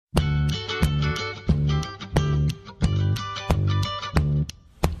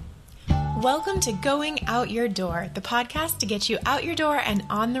Welcome to Going Out Your Door, the podcast to get you out your door and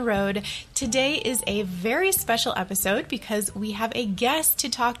on the road. Today is a very special episode because we have a guest to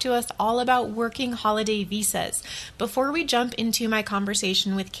talk to us all about working holiday visas. Before we jump into my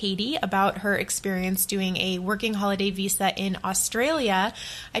conversation with Katie about her experience doing a working holiday visa in Australia,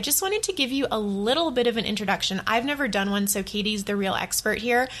 I just wanted to give you a little bit of an introduction. I've never done one, so Katie's the real expert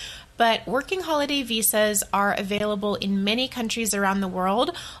here. But working holiday visas are available in many countries around the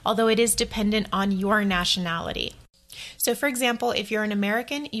world, although it is dependent on your nationality. So for example, if you're an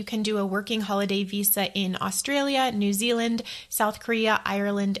American, you can do a working holiday visa in Australia, New Zealand, South Korea,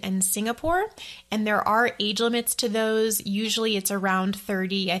 Ireland, and Singapore. And there are age limits to those. Usually it's around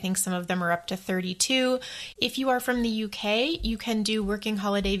 30. I think some of them are up to 32. If you are from the UK, you can do working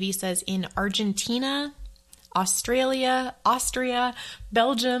holiday visas in Argentina, Australia, Austria,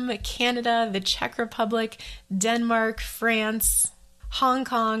 Belgium, Canada, the Czech Republic, Denmark, France, Hong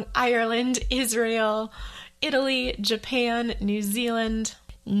Kong, Ireland, Israel, Italy, Japan, New Zealand,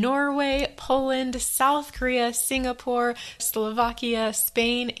 Norway, Poland, South Korea, Singapore, Slovakia,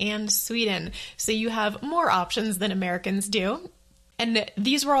 Spain, and Sweden. So you have more options than Americans do. And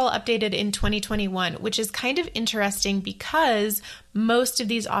these were all updated in 2021, which is kind of interesting because most of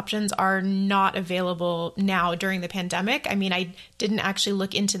these options are not available now during the pandemic. I mean, I didn't actually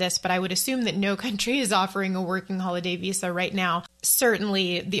look into this, but I would assume that no country is offering a working holiday visa right now.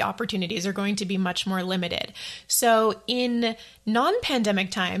 Certainly, the opportunities are going to be much more limited. So in non-pandemic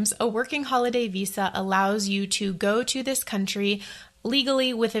times, a working holiday visa allows you to go to this country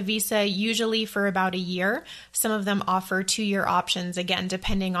legally with a visa, usually for about a year. Some of them offer 2-year options, again,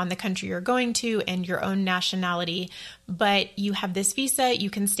 depending on the country you're going to and your own nationality. But you have this visa, you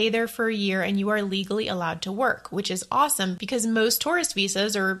can stay there for a year, and you are legally allowed to work, which is awesome because most tourist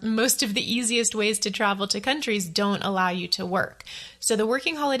visas, or most of the easiest ways to travel to countries, don't allow you to work. So the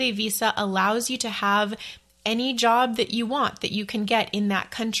working holiday visa allows you to have any job that you want that you can get in that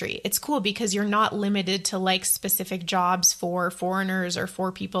country. It's cool because you're not limited to like specific jobs for foreigners or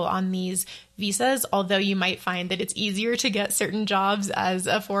for people on these visas, although you might find that it's easier to get certain jobs as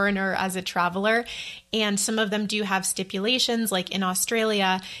a foreigner, as a traveler. And some of them do have stipulations, like in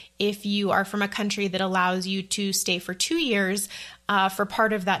Australia, if you are from a country that allows you to stay for 2 years, for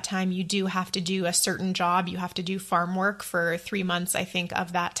part of that time, you do have to do a certain job. You have to do farm work for 3 months, I think,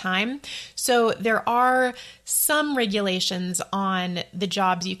 of that time. So there are some regulations on the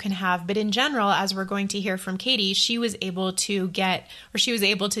jobs you can have. But in general, as we're going to hear from Katie, she was able to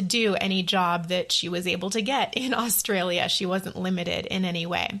do any job that she was able to get in Australia. She wasn't limited in any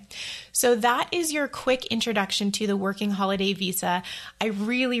way. So that is your quick introduction to the working holiday visa. I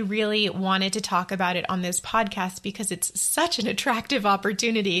really, really wanted to talk about it on this podcast because it's such an attractive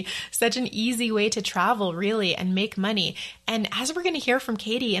opportunity, such an easy way to travel, really, and make money. And as we're going to hear from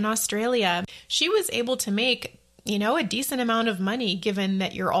Katie in Australia, she was able to make a decent amount of money given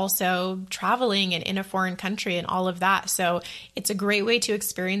that you're also traveling and in a foreign country and all of that. So it's a great way to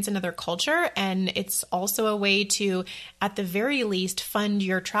experience another culture. And it's also a way to, at the very least, fund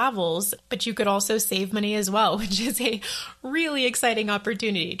your travels, but you could also save money as well, which is a really exciting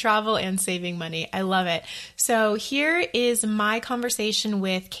opportunity, travel and saving money. I love it. So here is my conversation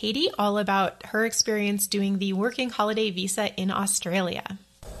with Katie all about her experience doing the working holiday visa in Australia.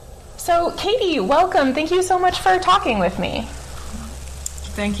 So, Katie, welcome. Thank you so much for talking with me.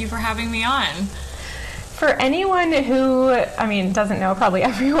 Thank you for having me on. For anyone who, doesn't know, probably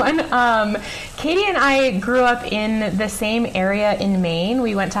everyone, Katie and I grew up in the same area in Maine.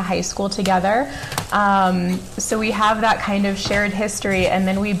 We went to high school together. So we have that kind of shared history, and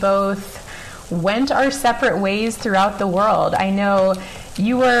then we both went our separate ways throughout the world. I know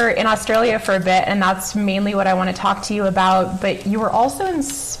you were in Australia for a bit, and that's mainly what I want to talk to you about, but you were also in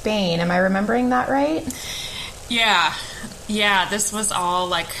Spain. Am I remembering that right? Yeah, this was all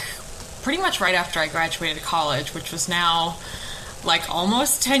like pretty much right after I graduated college, which was now like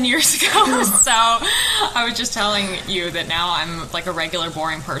almost 10 years ago. So I was just telling you that now I'm like a regular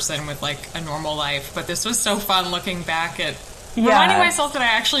boring person with like a normal life, but this was so fun looking back at reminding myself that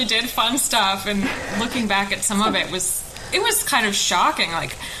I actually did fun stuff, and looking back at some of it was kind of shocking.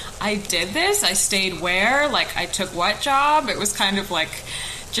 Like, I did this, I stayed where, like, I took what job. It was kind of like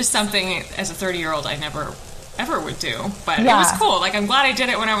just something as a 30-year-old I never ever would do. But it was cool. Like, I'm glad I did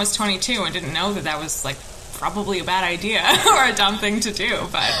it when I was 22 and didn't know that was like probably a bad idea or a dumb thing to do.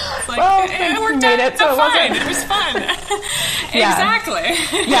 But like, it worked out so fine. It was fun.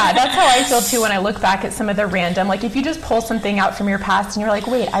 Exactly. Yeah, that's how I feel too when I look back at some of the random, like if you just pull something out from your past and you're like,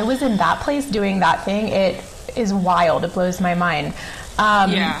 wait, I was in that place doing that thing, it is wild. It blows my mind.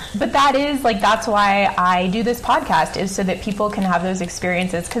 But that is like, that's why I do this podcast, is so that people can have those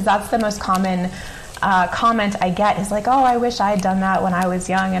experiences, because that's the most common comment I get is like, oh, I wish I had done that when I was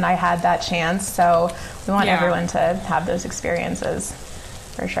young and I had that chance. So we want everyone to have those experiences,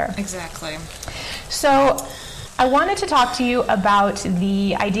 for sure. Exactly. So I wanted to talk to you about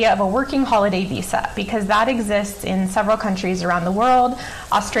the idea of a working holiday visa, because that exists in several countries around the world.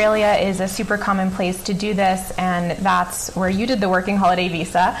 Australia is a super common place to do this, and that's where you did the working holiday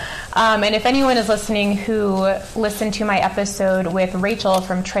visa. And if anyone is listening who listened to my episode with Rachel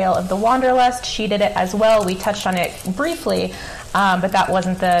from Trail of the Wanderlust, she did it as well. We touched on it briefly, but that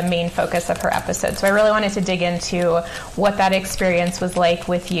wasn't the main focus of her episode. So I really wanted to dig into what that experience was like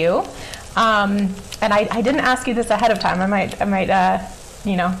with you. And I didn't ask you this ahead of time. I might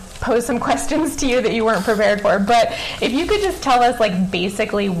pose some questions to you that you weren't prepared for. But if you could just tell us, like,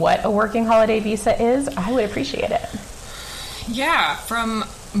 basically what a working holiday visa is, I would appreciate it. Yeah, from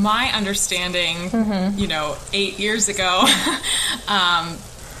my understanding, 8 years ago,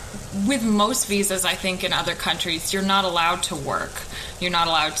 with most visas, I think in other countries, you're not allowed to work. You're not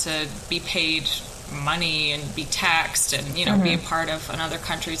allowed to be paid money and be taxed and, be a part of another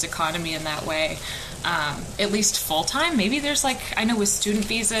country's economy in that way. At least full-time. Maybe there's I know with student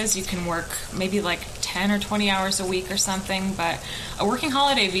visas, you can work maybe 10 or 20 hours a week or something, but a working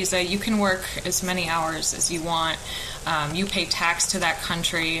holiday visa, you can work as many hours as you want. You pay tax to that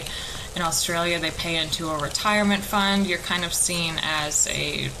country. In Australia, they pay into a retirement fund. You're kind of seen as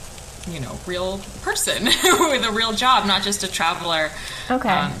a real person with a real job, not just a traveler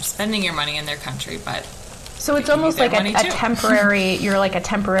spending your money in their country. But so it's almost like a temporary, you're like a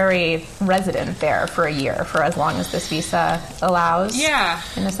temporary resident there for a year, for as long as this visa allows. Yeah.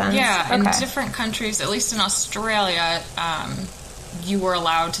 In a sense. Yeah. In different countries, at least in Australia, you were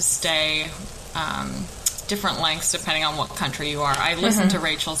allowed to stay different lengths depending on what country you are. I listened to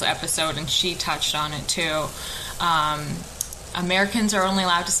Rachel's episode and she touched on it too. Americans are only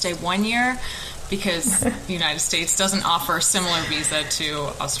allowed to stay 1 year because the United States doesn't offer a similar visa to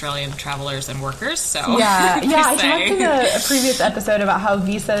Australian travelers and workers. So I talked in a previous episode about how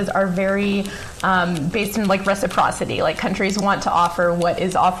visas are very based in reciprocity. Like, countries want to offer what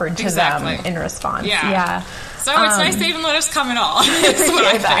is offered to them in response. Yeah. So it's nice they even let us come at all. That's what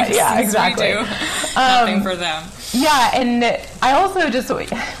I think. Yeah, exactly. We do nothing for them. Yeah, and I also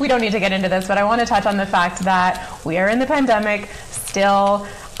we don't need to get into this, but I want to touch on the fact that we are in the pandemic still.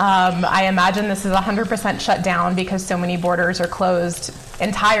 I imagine this is 100% shut down because so many borders are closed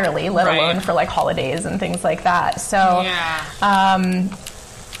entirely, let alone for holidays and things like that. So,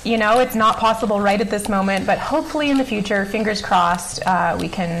 it's not possible right at this moment, but hopefully in the future, fingers crossed, we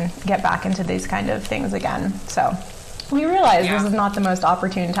can get back into these kind of things again. So we realize this is not the most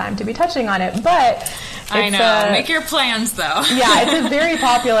opportune time to be touching on it, but I know. Make your plans, though. It's a very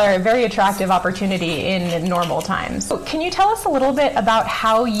popular, very attractive opportunity in normal times. So can you tell us a little bit about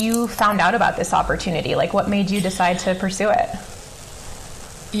how you found out about this opportunity? Like, what made you decide to pursue it?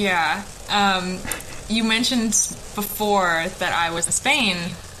 Yeah. You mentioned before that I was in Spain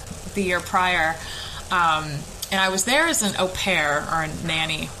the year prior, and I was there as an au pair, or a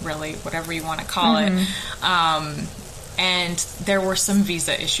nanny, really, whatever you want to call it. And there were some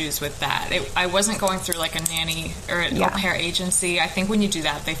visa issues with that. I wasn't going through a nanny or an au pair agency. I think when you do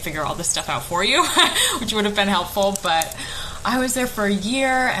that, they figure all this stuff out for you, which would have been helpful. But I was there for a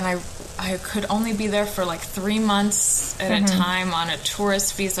year, and I could only be there for 3 months at a time on a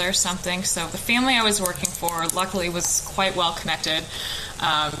tourist visa or something. So the family I was working for, luckily, was quite well connected.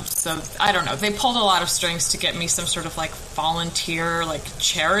 So I don't know. They pulled a lot of strings to get me some sort of volunteer,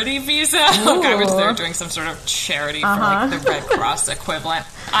 charity visa. I was there doing some sort of charity for the Red Cross equivalent.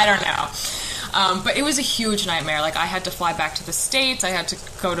 I don't know. But it was a huge nightmare. I had to fly back to the States. I had to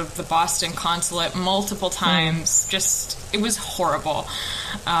go to the Boston consulate multiple times. It was horrible.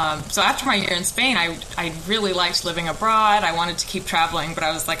 So after my year in Spain, I really liked living abroad. I wanted to keep traveling, but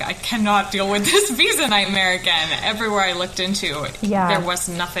I was I cannot deal with this visa nightmare again. Everywhere I looked into, there was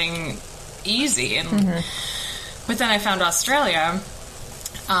nothing easy. And but then I found Australia.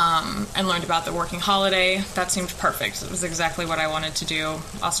 And learned about the working holiday. That seemed perfect. It was exactly what I wanted to do.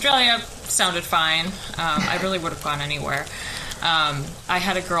 Australia sounded fine. I really would have gone anywhere. I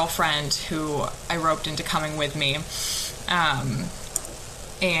had a girlfriend who I roped into coming with me.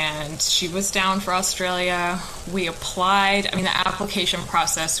 And she was down for Australia. We applied. I mean, the application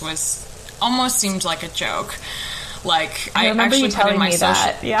process almost seemed like a joke. Like, I remember actually you telling put in my me social...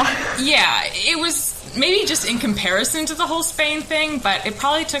 that. Yeah. Yeah, it was maybe just in comparison to the whole Spain thing, but it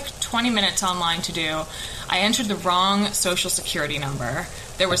probably took 20 minutes online to do. I entered the wrong social security number.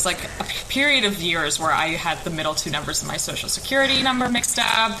 There was like a period of years where I had the middle two numbers of my social security number mixed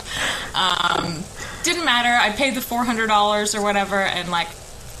up. Didn't matter. I paid the $400 or whatever, and like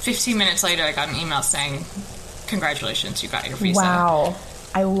 15 minutes later, I got an email saying, "Congratulations, you got your visa." Wow,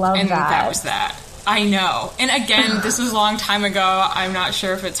 I love and that. And that was that. I know. And again, this was a long time ago. I'm not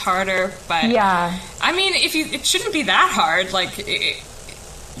sure if it's harder, but yeah. I mean, it shouldn't be that hard. Like, I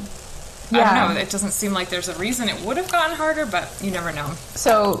don't know. It doesn't seem like there's a reason it would have gotten harder, but you never know.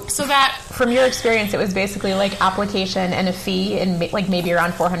 So that, from your experience, it was basically like application and a fee, and like maybe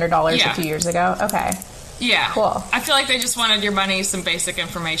around $400 a few years ago. Okay. Yeah. Cool. I feel like they just wanted your money, some basic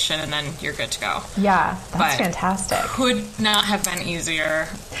information, and then you're good to go. Yeah, that's fantastic. Could not have been easier.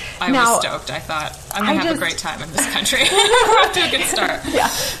 I was stoked. I thought, I'm going to have a great time in this country. We're off to a good start. Yeah.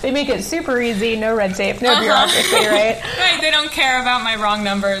 They make it super easy, no red tape, no bureaucracy, right? Right. They don't care about my wrong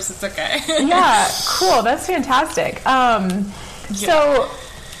numbers. It's okay. Yeah, cool. That's fantastic. So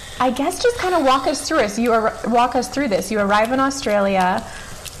I guess just kind of walk us through this. Walk us through this. You arrive in Australia.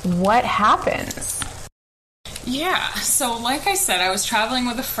 What happens? Yeah, so like I said, I was traveling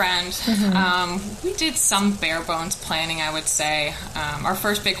with a friend. Mm-hmm. We did some bare bones planning, I would say. Our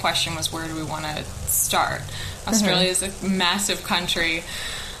first big question was, where do we want to start? Australia is a massive country,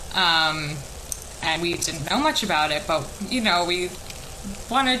 and we didn't know much about it, but, you know, we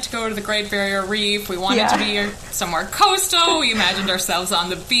wanted to go to the Great Barrier Reef. We wanted to be somewhere coastal. We imagined ourselves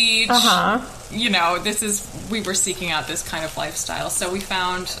on the beach. You know, we were seeking out this kind of lifestyle. So we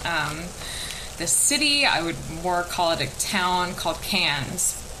found this city, I would more call it a town, called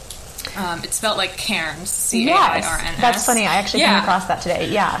Cairns. It's spelled like Cairns, C-A-I-R-N-S. Yes, that's funny. I actually came across that today.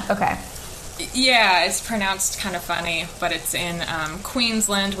 Yeah, okay. Yeah, it's pronounced kind of funny, but it's in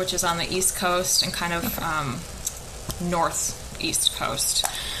Queensland, which is on the east coast, and kind of northeast coast.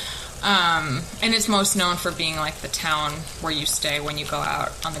 And it's most known for being like the town where you stay when you go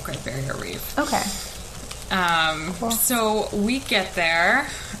out on the Great Barrier Reef. Okay. Cool. So we get there,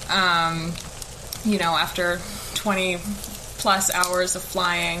 you know, after 20 plus hours of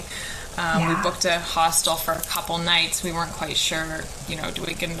flying. We booked a hostel for a couple nights. We weren't quite sure, you know, do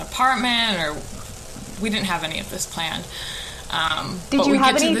we get an apartment, or we didn't have any of this planned. Did you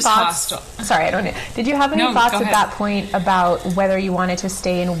have any thoughts? Sorry, I don't know. Did you have any thoughts at that point about whether you wanted to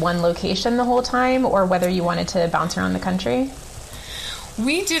stay in one location the whole time, or whether you wanted to bounce around the country?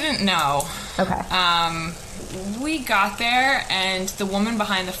 We didn't know. Okay. We got there, and the woman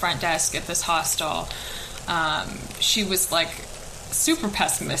behind the front desk at this hostel, she was like super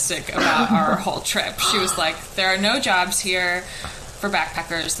pessimistic about our whole trip. She was like, there are no jobs here for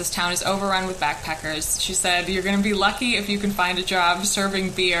backpackers. This town is overrun with backpackers. She said, you're going to be lucky if you can find a job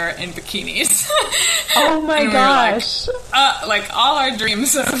serving beer in bikinis. Oh my gosh. Like all our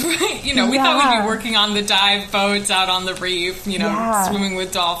dreams of, you know, we thought we'd be working on the dive boats out on the reef, you know, swimming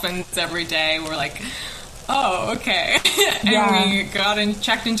with dolphins every day. We're like, oh, okay. And we got and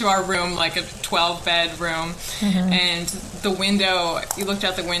checked into our room, like a 12-bed room, and the window, you looked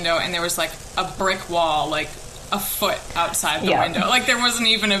out the window, and there was like a brick wall, like a foot outside the window. Like there wasn't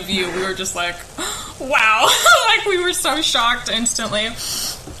even a view. We were just like, wow. Like we were so shocked instantly.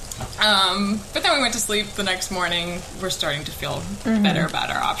 But then we went to sleep the next morning. We're starting to feel better about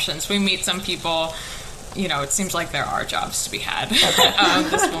our options. We meet some people. You know, it seems like there are jobs to be had.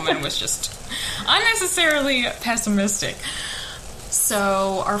 This woman was just unnecessarily pessimistic.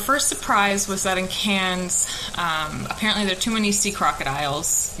 So our first surprise was that in Cairns, apparently there are too many sea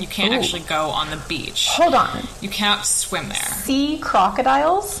crocodiles. You can't actually go on the beach. Hold on. You cannot swim there. Sea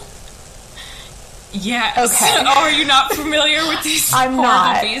crocodiles? Yes. Okay. Oh, are you not familiar with these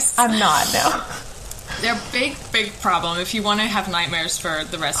horrible beasts? I'm not, no. They're a big, big problem. If you want to have nightmares for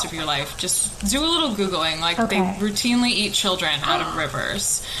the rest of your life, just do a little Googling. Like, they routinely eat children out of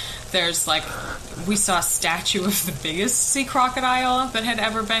rivers. There's, like, we saw a statue of the biggest sea crocodile that had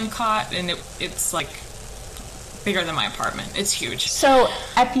ever been caught, and it's like, bigger than my apartment. It's huge. So,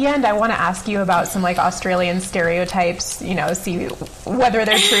 at the end, I want to ask you about some, like, Australian stereotypes, you know, see whether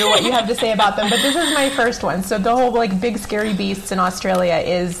they're true, what you have to say about them. But this is my first one. So, the whole, like, big scary beasts in Australia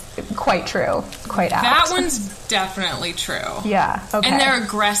is quite true, quite apt. That one's definitely true. Yeah, okay. And they're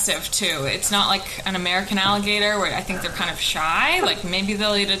aggressive, too. It's not like an American alligator where I think they're kind of shy. Like, maybe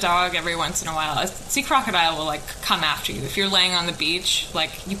they'll eat a dog every once in a while. A sea crocodile will, like, come after you. If you're laying on the beach,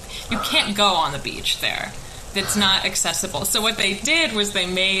 like, you can't go on the beach there. that's not accessible. So what they did was they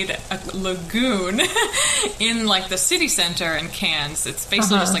made a lagoon in like the city center in Cannes. It's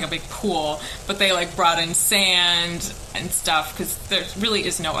basically just like a big pool, but they like brought in sand and stuff because there really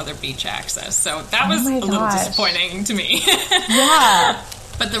is no other beach access. So that was a little disappointing to me. Yeah.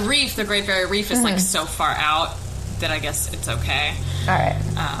 But the reef, the Great Barrier Reef, is like so far out that I guess it's okay. All right.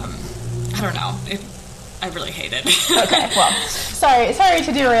 I don't know. I really hate it. Okay, well, sorry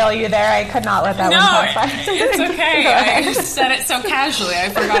to derail you there. I could not let that one pass by. It's okay. I said it so casually. I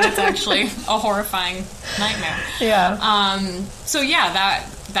forgot it's actually a horrifying nightmare. Yeah. So yeah,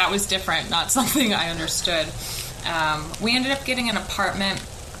 that was different. Not something I understood. We ended up getting an apartment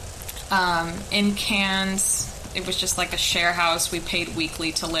in Cannes. It was just like a share house. We paid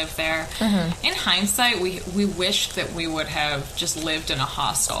weekly to live there. Mm-hmm. In hindsight, we wished that we would have just lived in a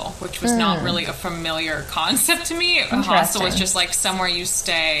hostel, which was not really a familiar concept to me. A hostel was just like somewhere you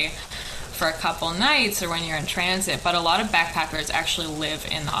stay for a couple nights or when you're in transit. But a lot of backpackers actually live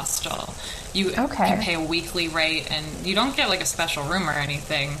in the hostel. You pay a weekly rate, and you don't get like a special room or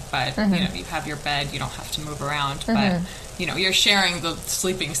anything. But you know, you have your bed. You don't have to move around. But you know, you're sharing the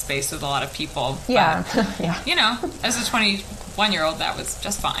sleeping space with a lot of people. Yeah. But, you know, as a 21-year-old, that was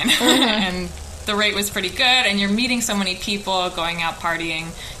just fine. And the rate was pretty good, and you're meeting so many people, going out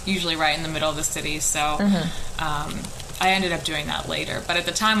partying, usually right in the middle of the city. So I ended up doing that later. But at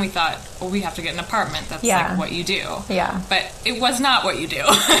the time, we thought, well, we have to get an apartment. That's like what you do. Yeah. But it was not what you do.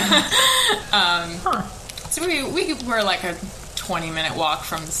 So we were like a 20-minute walk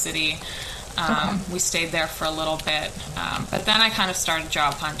from the city. We stayed there for a little bit, but then I kind of started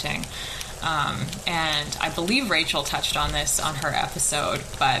job hunting, and I believe Rachel touched on this on her episode,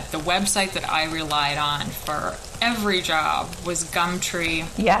 but the website that I relied on for every job was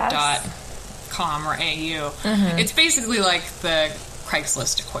Gumtree.com or AU. It's basically like the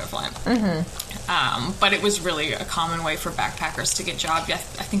Craigslist equivalent. But it was really a common way for backpackers to get jobs. I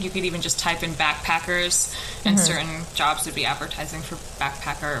think you could even just type in backpackers, and certain jobs would be advertising for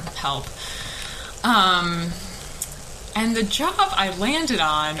backpacker help. And the job I landed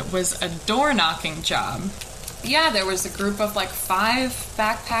on was a door-knocking job. Yeah, there was a group of like 5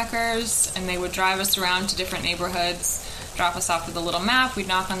 backpackers, and they would drive us around to different neighborhoods, drop us off with a little map, we'd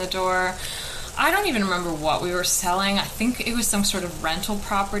knock on the door. I don't even remember what we were selling. I think it was some sort of rental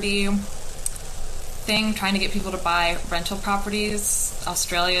property thing, trying to get people to buy rental properties.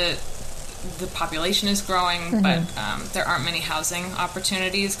 Australia, the population is growing, but there aren't many housing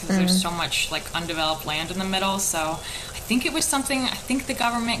opportunities because there's so much like undeveloped land in the middle. So I think it was something, I think the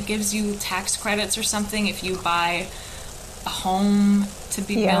government gives you tax credits or something if you buy a home to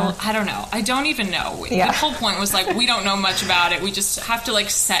be built. I don't know. I don't even know. The whole point was like, we don't know much about it. We just have to like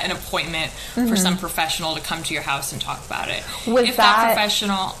set an appointment for some professional to come to your house and talk about it. Was that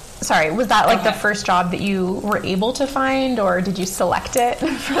professional... Sorry, was that like the first job that you were able to find, or did you select it?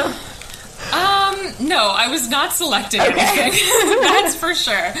 No, I was not selecting anything. That's for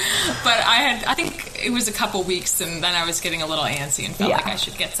sure. But I think it was a couple weeks, and then I was getting a little antsy and felt like I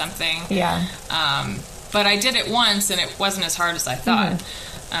should get something. Yeah. But I did it once, and it wasn't as hard as I thought.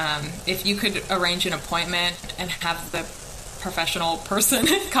 If you could arrange an appointment and have the professional person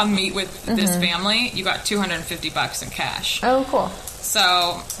come meet with this family, you got $250 in cash. Oh, cool. So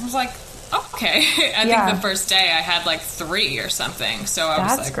I was like, okay. I think the first day I had like 3 or something. So I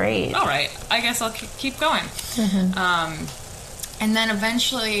was like, great. All right, I guess I'll keep going. And then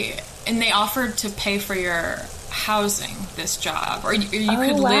eventually, and they offered to pay for your housing, this job, or you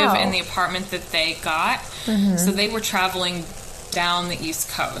could live in the apartment that they got. So they were traveling down the East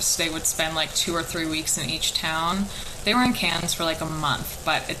Coast. They would spend like 2 or 3 weeks in each town. They were in Cannes for like a month,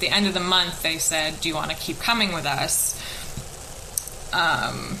 but at the end of the month they said, do you want to keep coming with us?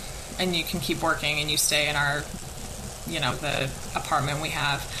 And you can keep working and you stay in our, the apartment we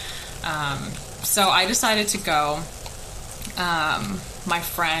have. So I decided to go. My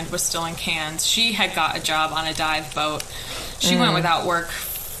friend was still in Cannes. She had got a job on a dive boat. She went without work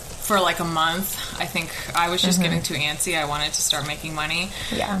for like a month. I think I was just getting too antsy. I wanted to start making money.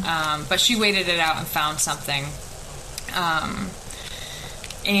 Yeah. But she waited it out and found something.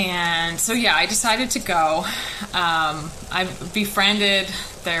 And so, I decided to go. I befriended,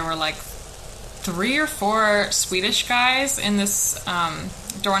 there were like 3 or 4 Swedish guys in this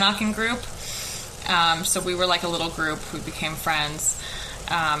door-knocking group. So we were like a little group who became friends.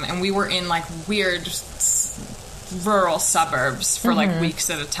 And we were in like weird rural suburbs for like weeks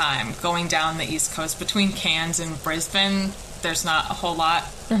at a time, going down the East Coast between Cairns and Brisbane. There's not a whole lot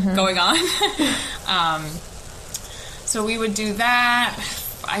going on. So we would do that.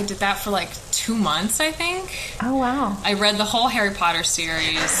 I did that for like 2 months, I think. Oh, wow. I read the whole Harry Potter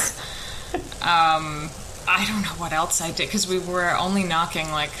series. I don't know what else I did, because we were only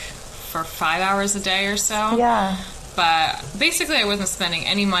knocking like for 5 hours a day or so. Yeah. But basically I wasn't spending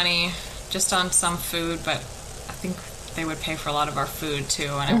any money, just on some food, but I think they would pay for a lot of our food too,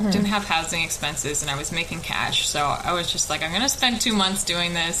 and I didn't have housing expenses, and I was making cash, so I was just like, I'm going to spend 2 months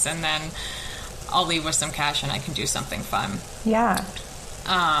doing this, and then I'll leave with some cash and I can do something fun. Yeah.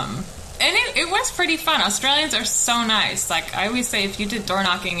 And it was pretty fun. Australians are so nice. Like, I always say, if you did door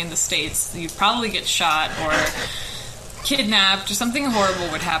knocking in the States, you'd probably get shot or kidnapped, or something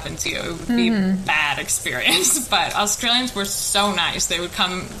horrible would happen to you. It would be a bad experience. But Australians were so nice. They would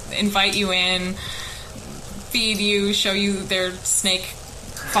come, invite you in, feed you, show you their snake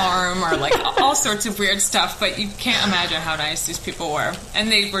farm, or like all sorts of weird stuff, but you can't imagine how nice these people were.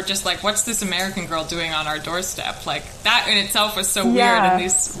 And they were just like, what's this American girl doing on our doorstep? Like, that in itself was so weird in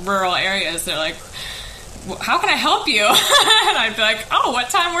these rural areas. They're like, how can I help you? And I'd be like, oh, what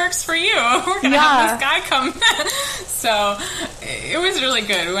time works for you? We're gonna have this guy come. So it was really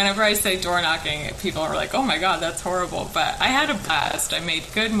good. Whenever I say door knocking, people are like, oh my god, that's horrible. But I had a blast. I made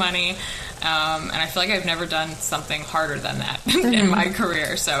good money. And I feel like I've never done something harder than that in my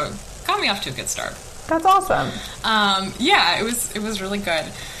career. So it got me off to a good start. That's awesome. Yeah, it was really good.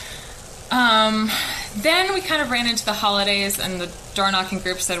 Then we kind of ran into the holidays, and the door knocking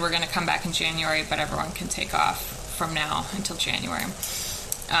group said we're going to come back in January, but everyone can take off from now until January.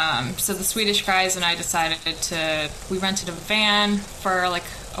 So the Swedish guys and I decided we rented a van for like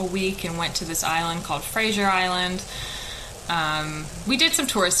a week and went to this island called Fraser Island. We did some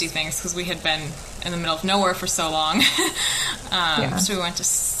touristy things because we had been in the middle of nowhere for so long. So we went to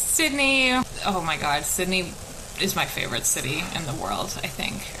Sydney. Oh my god, Sydney is my favorite city in the world, I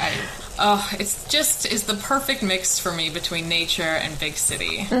think. It's just is the perfect mix for me between nature and big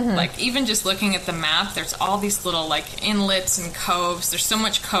city. Like, even just looking at the map, there's all these little like inlets and coves. There's so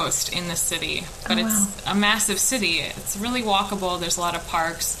much coast in the city, but it's a massive city. It's really walkable. There's a lot of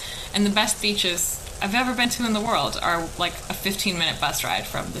parks, and the best beaches I've ever been to in the world are like a 15-minute bus ride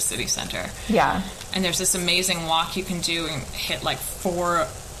from the city center. Yeah. And there's this amazing walk you can do and hit like 4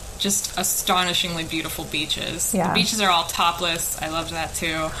 just astonishingly beautiful beaches. Yeah. The beaches are all topless. I loved that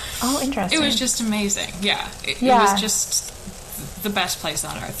too. Oh, interesting. It was just amazing. Yeah. It was just the best place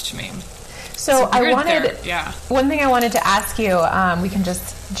on earth to me. So one thing I wanted to ask you, we can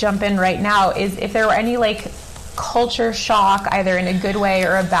just jump in right now, is if there were any like culture shock, either in a good way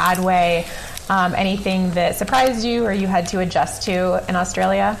or a bad way, anything that surprised you or you had to adjust to in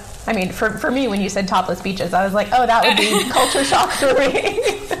Australia? I mean, for me, when you said topless beaches, I was like, oh, that would be culture shock for me.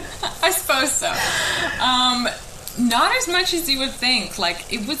 I suppose so. Not as much as you would think. Like,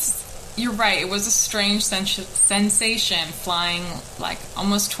 you're right, it was a strange sensation flying like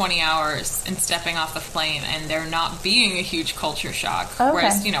almost 20 hours and stepping off the plane and there not being a huge culture shock. Okay.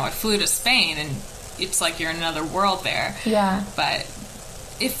 Whereas, I flew to Spain and it's like you're in another world there. Yeah. But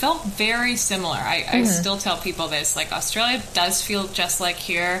it felt very similar. I still tell people this. Like, Australia does feel just like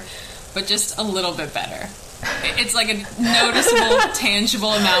here, but just a little bit better. It's like a noticeable, tangible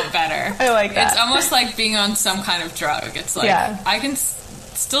amount better. I like that. It's almost like being on some kind of drug. It's like, I can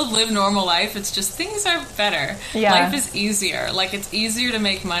still live normal life. It's just things are better. Yeah. Life is easier. Like, it's easier to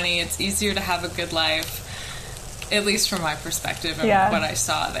make money. It's easier to have a good life. At least from my perspective and what I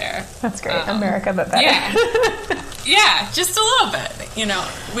saw there. That's great. America, but better. Yeah. Yeah, just a little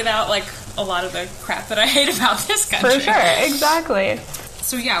bit, without, like, a lot of the crap that I hate about this country. For sure, exactly.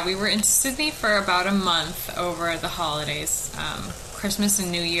 So, yeah, we were in Sydney for about a month over the holidays, Christmas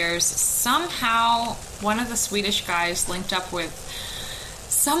and New Year's. Somehow, one of the Swedish guys linked up with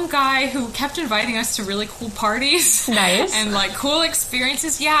some guy who kept inviting us to really cool parties. Nice. And, like, cool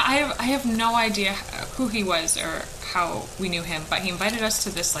experiences. Yeah, I have no idea who he was or how we knew him, but he invited us to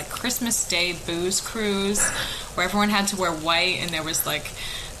this, like, Christmas Day booze cruise where everyone had to wear white and there was, like,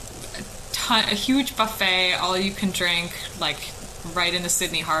 a huge buffet, all you can drink, like, right in the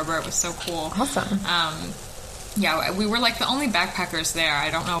Sydney Harbor. It was so cool. Awesome. Yeah, we were, like, the only backpackers there. I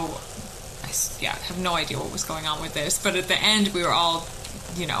don't know. I have no idea what was going on with this, but at the end we were all,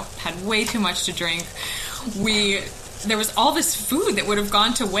 had way too much to drink. There was all this food that would have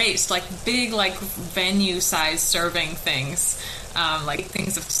gone to waste, like big, like, venue-sized serving things, like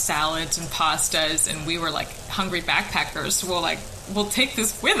things of salads and pastas, and we were, like, hungry backpackers, so we'll take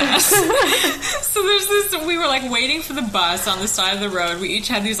this with us. So we were, like, waiting for the bus on the side of the road. We each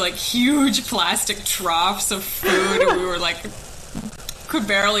had these, like, huge plastic troughs of food, and we were, like, could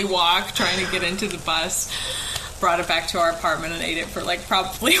barely walk trying to get into the bus. Brought it back to our apartment and ate it for, like,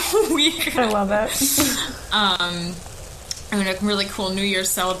 probably a week. I love it. A really cool New Year's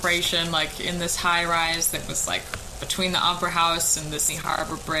celebration, like, in this high rise that was, like, between the Opera House and the Sydney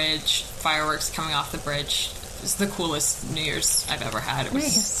Harbor Bridge, fireworks coming off the bridge. It was the coolest New Year's I've ever had. It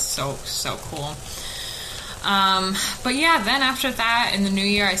was so cool. But yeah, then after that, in the new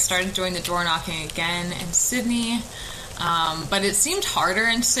year, I started doing the door knocking again in Sydney. But it seemed harder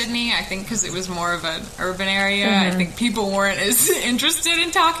in Sydney, I think, because it was more of an urban area. I think people weren't as interested in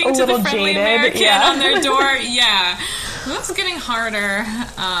talking to the friendly American on their door. Yeah, it was getting harder.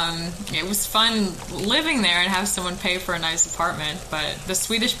 It was fun living there and have someone pay for a nice apartment. But the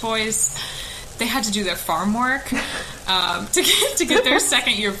Swedish boys, they had to do their farm work to get their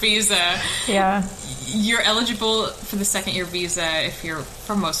second-year visa. Yeah. You're eligible for the second-year visa if you're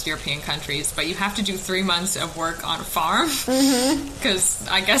from most European countries, but you have to do 3 months of work on a farm because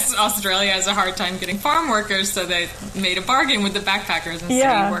I guess Australia has a hard time getting farm workers, so they made a bargain with the backpackers and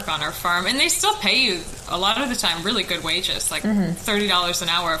said you work on our farm, and they still pay you a lot of the time really good wages, like $30 an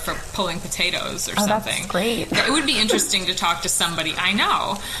hour for pulling potatoes or something. That's great. It would be interesting to talk to somebody I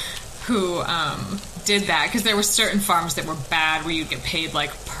know who did that, because there were certain farms that were bad where you'd get paid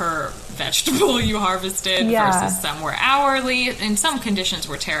like per vegetable you harvested versus some were hourly, and some conditions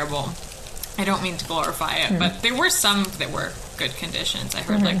were terrible. I don't mean to glorify it, but there were some that were good conditions. I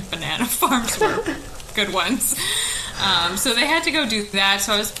heard like banana farms were good ones. So they had to go do that.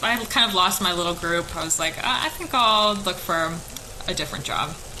 So I kind of lost my little group. I was like, I think I'll look for a different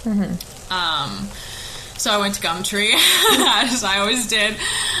job. So I went to Gumtree, as I always did.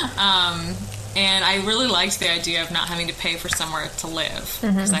 And I really liked the idea of not having to pay for somewhere to live,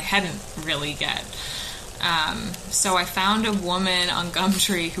 because I hadn't really yet. So I found a woman on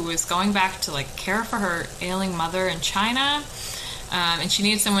Gumtree who was going back to like care for her ailing mother in China. And she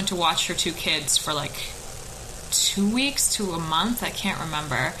needed someone to watch her 2 kids for like 2 weeks to a month. I can't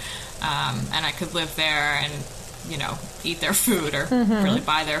remember. And I could live there and, you know, eat their food or really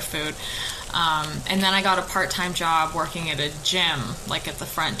buy their food. And then I got a part-time job working at a gym, like at the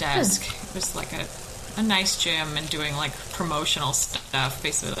front desk. It was like a nice gym and doing like promotional stuff,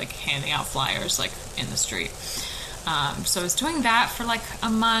 basically like handing out flyers like in the street. So I was doing that for like a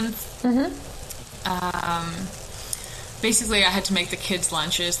month. Basically, I had to make the kids'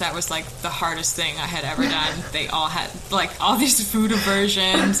 lunches. That was, like, the hardest thing I had ever done. They all had, like, all these food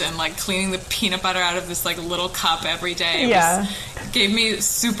aversions and, like, cleaning the peanut butter out of this, like, little cup every day. It gave me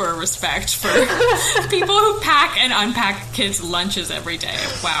super respect for people who pack and unpack kids' lunches every day.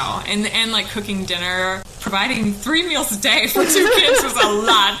 Wow. And like, cooking dinner, providing 3 meals a day for 2 kids was a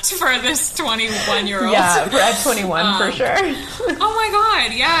lot for this 21-year-old. Yeah, at 21, for sure. Oh, my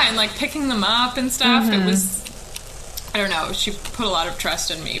God, yeah. And, like, picking them up and stuff. It was... I don't know, she put a lot of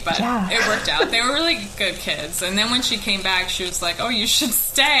trust in me, but it worked out. They were really good kids. And then when she came back, she was like, oh, you should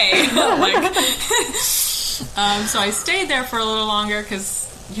stay. So I stayed there for a little longer because,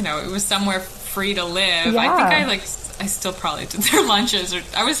 you know, it was somewhere free to live. I think I still probably did their lunches, or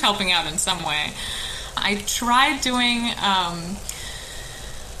I was helping out in some way. I tried doing, oh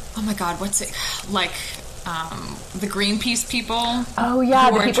my God, what's it, like... the Greenpeace people. Oh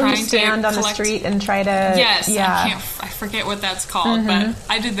yeah, the people who stand on the street and try to. Yes, I forget what that's called, but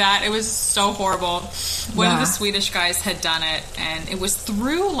I did that. It was so horrible. One of the Swedish guys had done it, and it was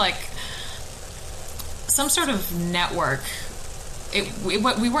through like some sort of network. We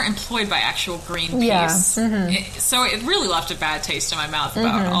weren't employed by actual Greenpeace, so it really left a bad taste in my mouth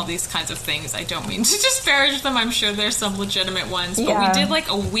about all these kinds of things. I don't mean to disparage them. I'm sure there's some legitimate ones, but we did like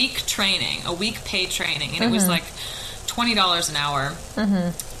a week paid training, and it was like $20 an hour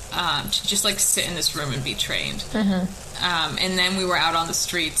to just like sit in this room and be trained. And then we were out on the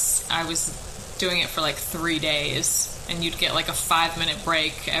streets. I was doing it for like 3 days, and you'd get like a 5-minute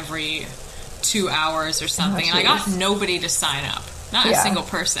break every 2 hours or something. And I got nobody to sign up. Not a single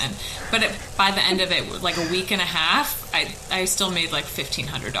person. But by the end of it, like a week and a half, I still made like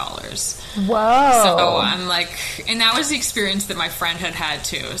 $1,500. Whoa. So I'm like, and that was the experience that my friend had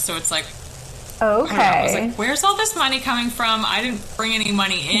too. So it's like, okay. I was like, where's all this money coming from? I didn't bring any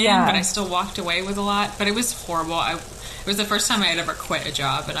money in, but I still walked away with a lot. But it was horrible. It was the first time I had ever quit a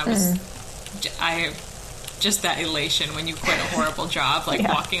job, and I was, just that elation when you quit a horrible job, like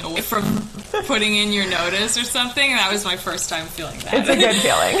walking away from putting in your notice or something. That was my first time feeling that. It's a good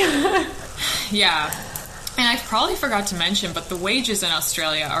feeling. Yeah. And I probably forgot to mention, but the wages in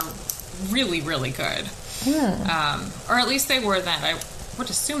Australia are really, really good. Or at least they were then. I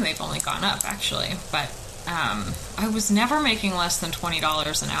would assume they've only gone up, actually. But I was never making less than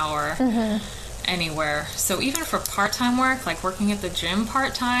 $20 an hour anywhere. So even for part-time work, like working at the gym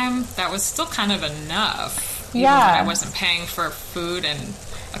part-time, that was still kind of enough. Even when I wasn't paying for food and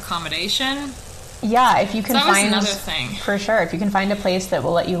accommodation. Yeah, if you can so that find... was another thing. For sure. If you can find a place that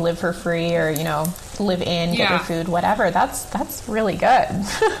will let you live for free, or, you know, live in, get your food, whatever. That's really good.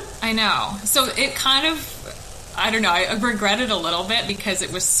 I know. So it kind of, I don't know, I regret it a little bit because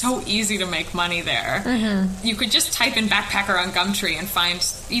it was so easy to make money there. Mm-hmm. You could just type in backpacker on Gumtree and find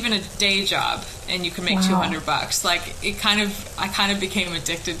even a day job, and you can make $200. Like, I kind of became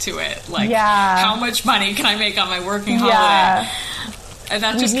addicted to it. Like, how much money can I make on my working holiday? And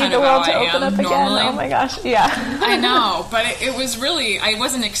that's just kind of how I am normally. Oh my gosh, yeah. I know, but it was really, I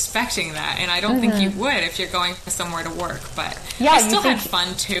wasn't expecting that, and I don't think you would if you're going somewhere to work. But I still had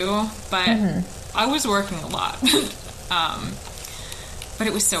fun too, but I was working a lot. But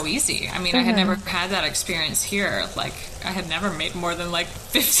it was so easy. I mean, I had never had that experience here. Like, I had never made more than like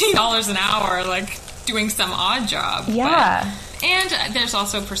 $15 an hour, like doing some odd job. Yeah. And there's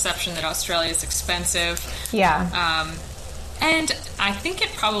also perception that Australia is expensive. Yeah. And I think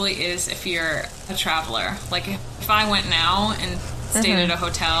it probably is if you're a traveler. Like, if I went now and stayed at a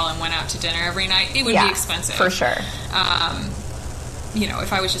hotel and went out to dinner every night, it would be expensive. For sure. You know,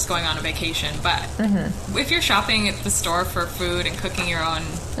 if I was just going on a vacation. But if you're shopping at the store for food and cooking your own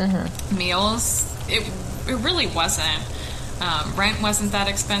meals, it really wasn't. Rent wasn't that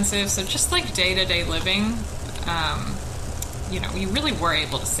expensive. So just like day-to-day living, you know, you really were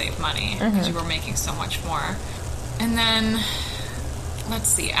able to save money because you were making so much more. And then, let's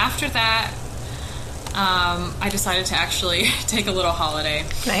see, after that, I decided to actually take a little holiday.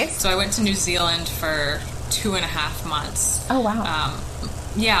 Nice. So I went to New Zealand for 2.5 months. Oh, wow.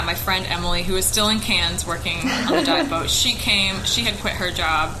 Yeah, my friend Emily, who is still in Cairns working on the dive boat, she had quit her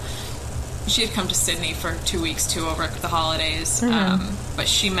job. She had come to Sydney for 2 weeks, too, over the holidays. But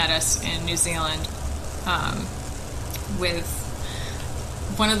she met us in New Zealand with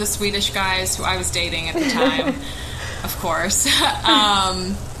one of the Swedish guys who I was dating at the time. Of course.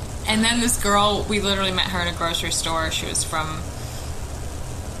 And then this girl, we literally met her in a grocery store. She was from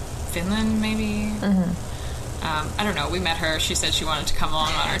Finland, maybe? I don't know. We met her. She said she wanted to come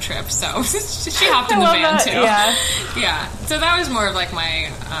along on our trip. So she hopped in the van, too. Yeah. So that was more of like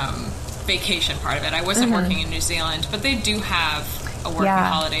my vacation part of it. I wasn't working in New Zealand, but they do have a working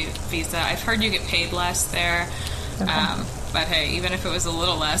holiday visa. I've heard you get paid less there. Okay. But hey, even if it was a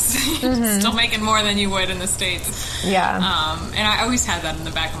little less, you're still making more than you would in the States. Yeah. And I always had that in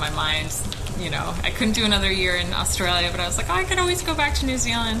the back of my mind. You know, I couldn't do another year in Australia, but I was like, oh, I could always go back to New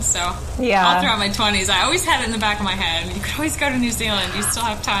Zealand. So all throughout my 20s, I always had it in the back of my head. You could always go to New Zealand. You still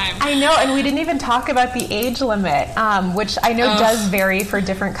have time. I know, and we didn't even talk about the age limit, which I know does vary for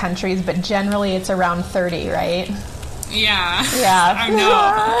different countries, but generally it's around 30, right? Yeah. Yeah.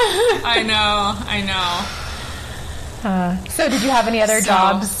 I know. So did you have any other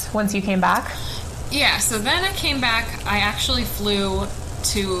jobs once you came back? Yeah, so then I came back. I actually flew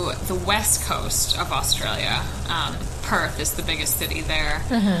to the west coast of Australia. Perth is the biggest city there.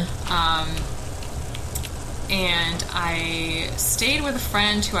 And I stayed with a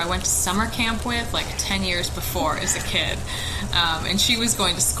friend who I went to summer camp with like 10 years before as a kid. And she was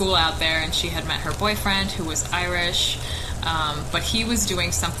going to school out there, and she had met her boyfriend who was Irish. But he was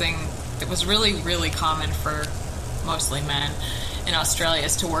doing something that was really, really common for mostly men in Australia,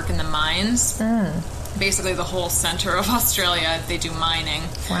 is to work in the mines. Basically the whole center of Australia, they do mining.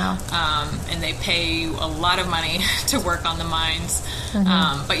 Wow. And they pay you a lot of money to work on the mines.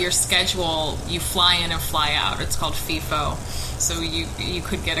 But your schedule, you fly in and fly out. It's called FIFO. So you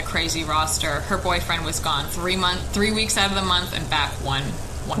could get a crazy roster. Her boyfriend was gone 3 weeks out of the month and back one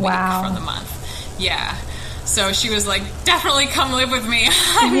week from the month. Yeah. So she was like, definitely come live with me.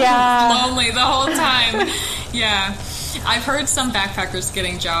 I'm lonely the whole time. Yeah. I've heard some backpackers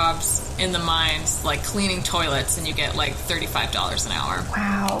getting jobs in the mines, like cleaning toilets, and you get like $35 an hour.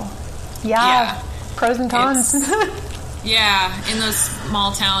 Wow. Yeah. Pros and cons. In those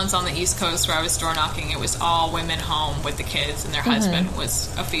small towns on the East Coast where I was door knocking, it was all women home with the kids, and their husband was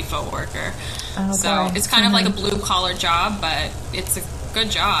a FIFO worker. It's kind of like a blue-collar job, but it's a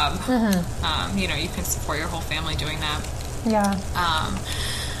good job. You know, you can support your whole family doing that. Yeah.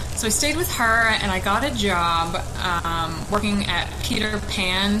 So I stayed with her, and I got a job working at Peter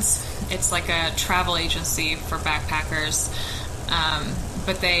Pan's. It's like a travel agency for backpackers.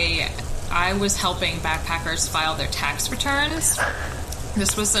 But I was helping backpackers file their tax returns.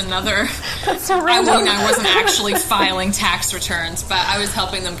 This was another... That's so random. I mean, I wasn't actually filing tax returns, but I was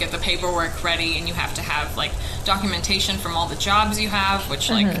helping them get the paperwork ready, and you have to have, like, documentation from all the jobs you have, which,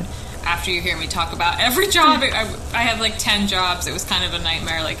 like... After you hear me talk about every job, I had like 10 jobs. It was kind of a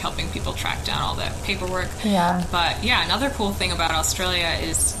nightmare, like helping people track down all that paperwork. Yeah. But yeah, another cool thing about Australia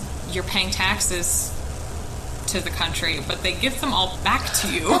is you're paying taxes to the country, but they give them all back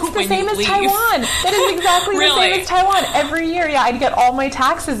to you. That's the when same you as leave. Taiwan. That is exactly the same as Taiwan. Every year, I'd get all my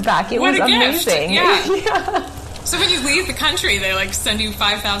taxes back. It was amazing. Yeah. So when you leave the country, they like send you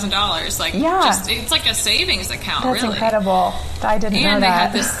 $5,000. Like, it's like a savings account. That's really incredible. I didn't know that. And they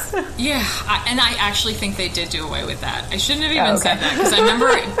had this, and I actually think they did do away with that. I shouldn't have even said that, because I remember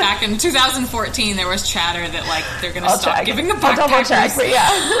back in 2014 there was chatter that like they're going to stop giving the backpackers. I'll double check, but yeah.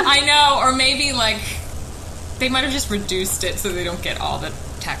 I know, or maybe like they might have just reduced it so they don't get all the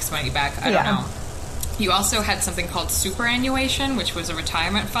tax money back. I don't know. You also had something called superannuation, which was a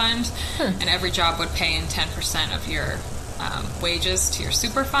retirement fund, and every job would pay in 10% of your wages to your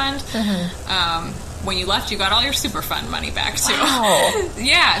super fund. When you left, you got all your super fund money back, too. Wow.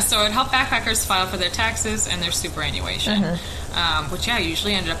 Yeah, so it helped backpackers file for their taxes and their superannuation, which,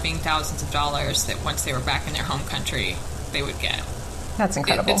 usually ended up being thousands of dollars that once they were back in their home country, they would get. That's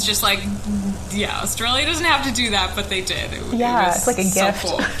incredible. It's just like, Australia doesn't have to do that, but they did. It was it's like a gift.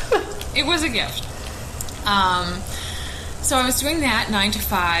 So cool. It was a gift. So I was doing that 9 to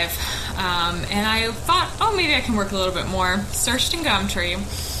 5, and I thought, maybe I can work a little bit more. Searched in Gumtree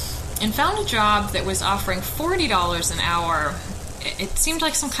and found a job that was offering $40 an hour. It seemed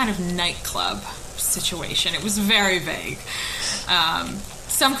like some kind of nightclub situation. It was very vague.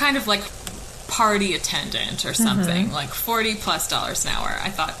 Some kind of like party attendant or something, like $40+ an hour.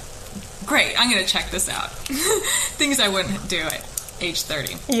 I thought, great, I'm going to check this out. Things I wouldn't do at age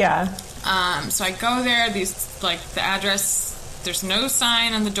 30. Yeah. So I go there, the address, there's no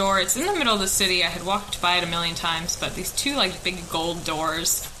sign on the door. It's in the middle of the city. I had walked by it a million times, but these two big gold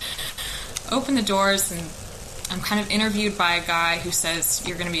doors. Open the doors, and I'm kind of interviewed by a guy who says,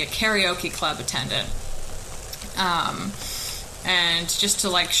 you're going to be a karaoke club attendant. And just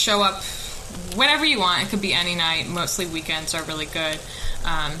to show up whenever you want. It could be any night. Mostly weekends are really good.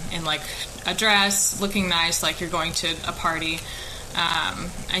 In a dress, looking nice, like you're going to a party.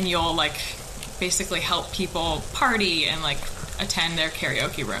 And you'll basically help people party and attend their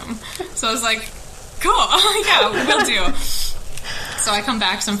karaoke room. So I was like, cool, yeah, we'll do. So I come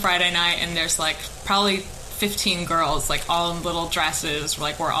back some Friday night, and there's probably 15 girls, all in little dresses,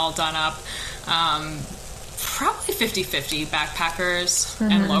 we're all done up. Probably 50-50 backpackers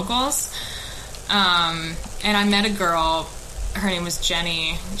and locals. And I met a girl, her name was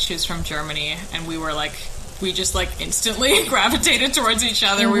Jenny, she was from Germany, and we were we just instantly gravitated towards each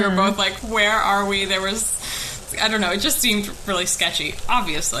other. We were both where are we? There was, I don't know, it just seemed really sketchy,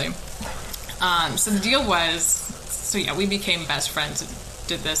 obviously. So the deal was, we became best friends and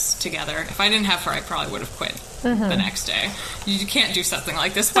did this together. If I didn't have her, I probably would have quit the next day. You can't do something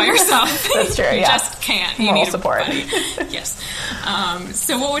like this by yourself. That's true, You just can't. You Moral need support. a buddy. Yes.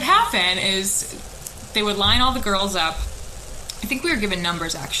 So what would happen is they would line all the girls up. I think we were given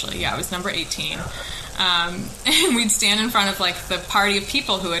numbers, actually. Yeah, it was number 18. And we'd stand in front of the party of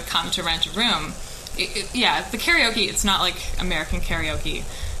people who had come to rent a room. The karaoke, it's not like American karaoke.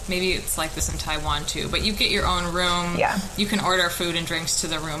 Maybe it's like this in Taiwan too, but you get your own room. Yeah. You can order food and drinks to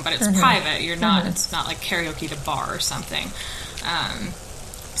the room, but it's private. You're not, it's not like karaoke to bar or something.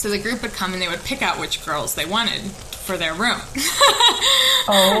 So the group would come and they would pick out which girls they wanted for their room.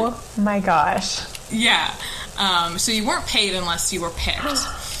 Oh my gosh. Yeah. So you weren't paid unless you were picked.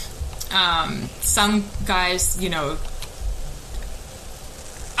 Some guys,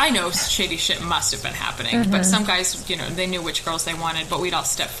 I know shady shit must have been happening, but some guys, they knew which girls they wanted, but we'd all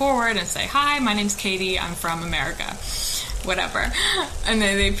step forward and say, hi, my name's Katie, I'm from America, whatever. And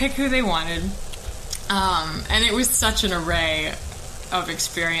then they pick who they wanted. And it was such an array of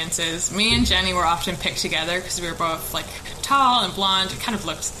experiences. Me and Jenny were often picked together because we were both tall and blonde. It kind of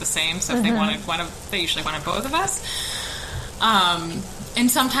looked the same, so if they wanted they usually wanted both of us. And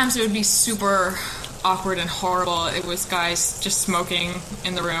sometimes it would be super awkward and horrible. It was guys just smoking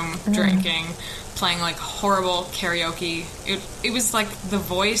in the room, drinking, playing horrible karaoke. It was The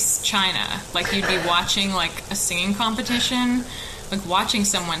Voice China. You'd be watching a singing competition, watching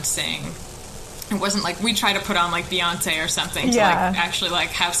someone sing. It wasn't we try to put on Beyonce or something to actually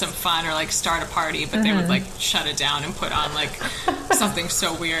have some fun or start a party, but they would shut it down and put on something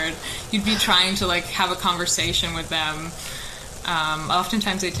so weird. You'd be trying to have a conversation with them.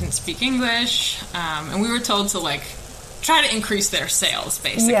 Oftentimes they didn't speak English, and we were told to try to increase their sales,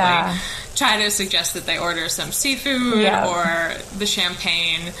 basically. Yeah. Try to suggest that they order some seafood or the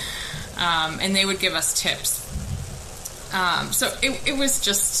champagne, and they would give us tips. So it was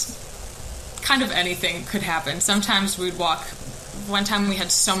just kind of anything could happen. Sometimes we'd walk. One time we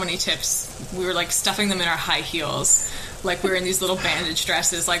had so many tips, we were stuffing them in our high heels. We were in these little bandage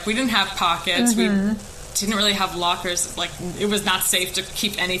dresses. We didn't have pockets. didn't really have lockers. Like, it was not safe to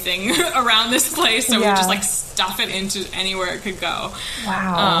keep anything around this place, so we would just like stuff it into anywhere it could go.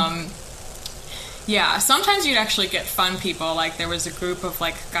 Wow. Yeah, sometimes you'd actually get fun people. Like, there was a group of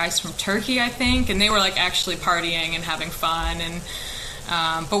like guys from Turkey, I think, and they were like actually partying and having fun.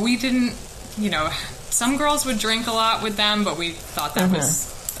 And but we didn't, some girls would drink a lot with them, but we thought that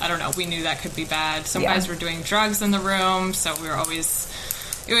was, I don't know, we knew that could be bad. Some guys were doing drugs in the room, so we were always,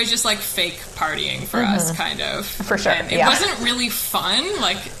 it was just like fake partying for us, kind of. For sure. And it wasn't really fun.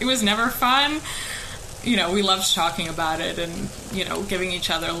 Like, it was never fun. We loved talking about it and, giving each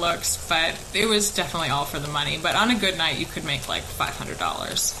other looks, but it was definitely all for the money. But on a good night, you could make like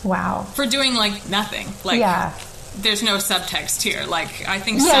 $500. Wow. For doing like nothing. Like, there's no subtext here. Like, I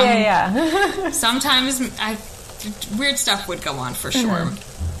think sometimes weird stuff would go on for sure.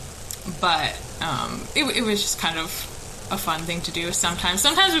 But it was just kind of a fun thing to do sometimes.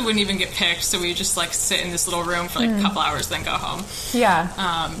 Sometimes we wouldn't even get picked, so we would just like sit in this little room for like a couple hours, then go home. Yeah.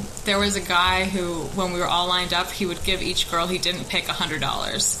 There was a guy who, when we were all lined up, he would give each girl he didn't pick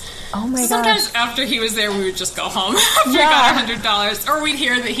 $100. Oh my gosh. Sometimes after he was there, we would just go home after we got $100. Or we'd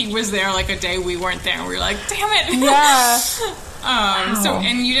hear that he was there like a day we weren't there, and we were like, damn it. Yeah. So,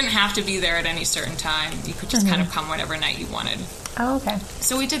 and you didn't have to be there at any certain time. You could just kind of come whatever night you wanted. Oh, okay.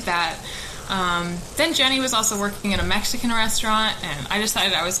 So we did that. Then Jenny was also working in a Mexican restaurant, and I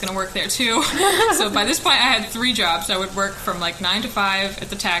decided I was going to work there too. So by this point, I had 3 jobs. I would work from like 9 to 5 at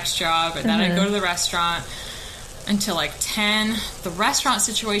the tax job, and then I'd go to the restaurant until like 10. The restaurant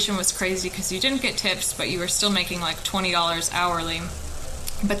situation was crazy because you didn't get tips, but you were still making like $20 hourly.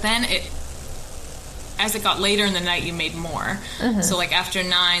 But then as it got later in the night, you made more. So like after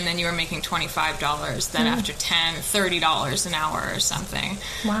 9, then you were making $25. Then after 10, $30 an hour or something.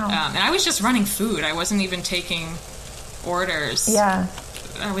 Wow. And I was just running food. I wasn't even taking orders. Yeah.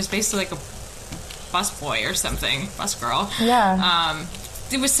 I was basically like a busboy or something, bus girl. Yeah.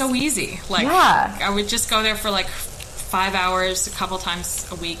 It was so easy. Like, I would just go there for like 5 hours a couple times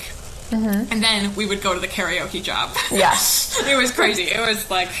a week. And then we would go to the karaoke job. Yeah. It was crazy. It was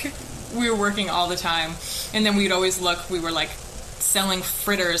like, we were working all the time, and then we'd always look, we were like selling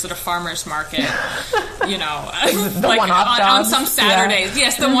fritters at a farmer's market, the like one-off jobs. on some Saturdays.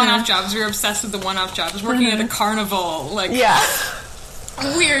 Yes, the one-off jobs. We were obsessed with the one-off jobs. Working at a carnival, like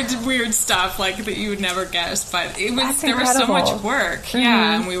weird stuff like that you would never guess. But it was there was so much work.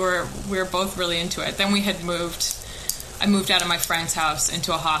 Yeah, and we were both really into it. Then we had moved. I moved out of my friend's house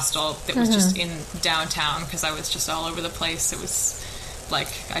into a hostel that was just in downtown because I was just all over the place. It was like,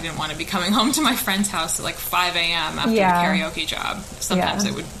 I didn't want to be coming home to my friend's house at like 5 a.m. after the karaoke job. Sometimes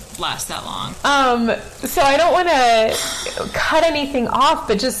it would last that long. So I don't want to cut anything off,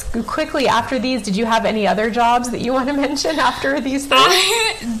 but just quickly, after these, did you have any other jobs that you want to mention after these things?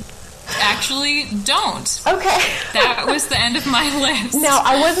 I actually don't. Okay. That was the end of my list. Now,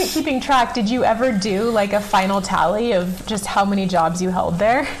 I wasn't keeping track. Did you ever do like a final tally of just how many jobs you held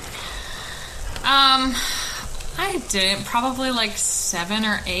there? I didn't. Probably like 7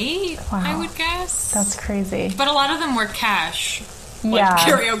 or 8, I would guess. That's crazy. But a lot of them were cash. Like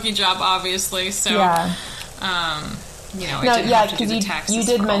karaoke job, obviously. So, I didn't have to do the taxes. You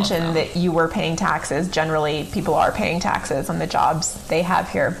did mention that you were paying taxes. Generally, people are paying taxes on the jobs they have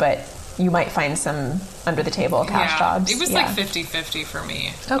here, but you might find some under-the-table cash jobs. It was like 50-50 for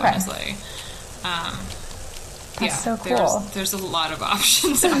me, honestly. That's so cool. There's a lot of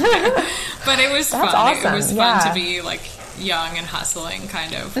options out there. But it was fun. Awesome. It was fun to be like young and hustling,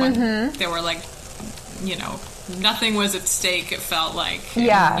 kind of, when there were like, nothing was at stake, it felt like.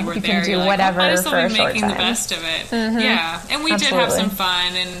 Yeah, you were you there, can do whatever I for a short making time. the best of it. Yeah, and we did have some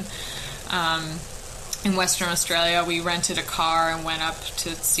fun, and in Western Australia, we rented a car and went up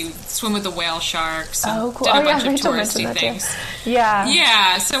to swim with the whale sharks. And cool. Did a bunch of touristy things. Yeah.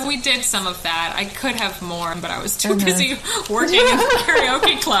 Yeah, so we did some of that. I could have more, but I was too busy working in the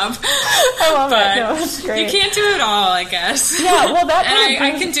karaoke club. I love it. No, that's great. You can't do it all, I guess. Yeah, well, that and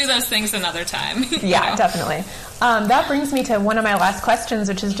I can do those things another time. Yeah, definitely. That brings me to one of my last questions,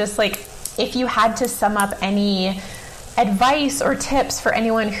 which is just like, if you had to sum up any advice or tips for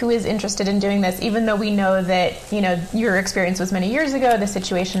anyone who is interested in doing this, even though we know that, your experience was many years ago, the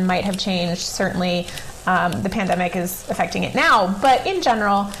situation might have changed. Certainly, the pandemic is affecting it now. But in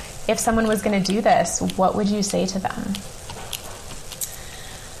general, if someone was going to do this, what would you say to them?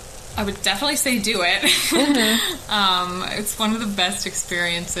 I would definitely say do it. It's one of the best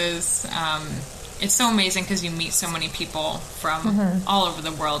experiences. It's so amazing because you meet so many people from all over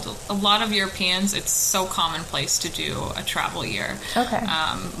the world. A lot of Europeans, it's so commonplace to do a travel year. Okay.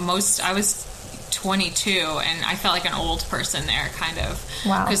 I was 22, and I felt like an old person there, kind of.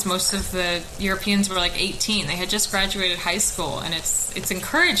 Wow. Because most of the Europeans were like 18. They had just graduated high school, and it's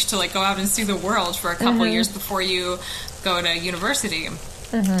encouraged to like go out and see the world for a couple years before you go to university.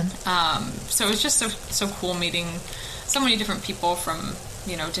 So it was just so cool meeting so many different people from,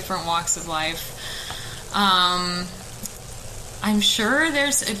 you know, different walks of life. I'm sure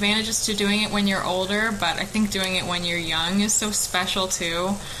there's advantages to doing it when you're older, but I think doing it when you're young is so special too.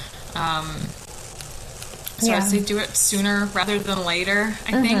 So I'd say do it sooner rather than later,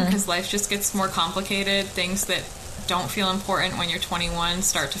 I think, because life just gets more complicated. Things that don't feel important when you're 21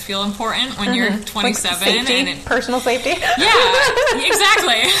 start to feel important when you're 27. Like safety, personal safety. Yeah,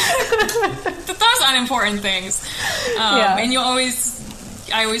 exactly. Those unimportant things. And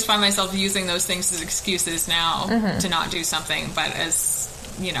I always find myself using those things as excuses now to not do something. But as,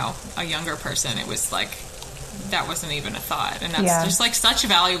 you know, a younger person, it was like, that wasn't even a thought. And that's just like such a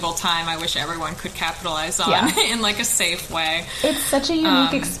valuable time I wish everyone could capitalize on in like a safe way. It's such a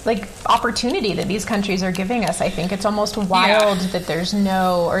unique opportunity that these countries are giving us. I think it's almost wild that there's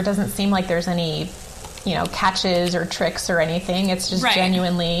or it doesn't seem like there's any, you know, catches or tricks or anything. It's just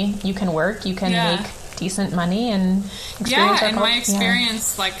genuinely, you can work, you can make decent money and experience our in my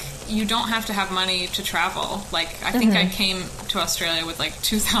experience, like, you don't have to have money to travel. Like, I think I came to Australia with like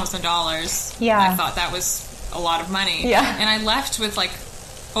 $2,000. Yeah. I thought that was a lot of money. Yeah. And I left with like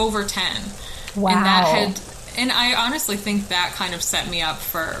over 10. Wow. And I honestly think that kind of set me up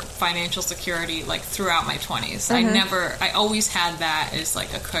for financial security, like, throughout my 20s. I always had that as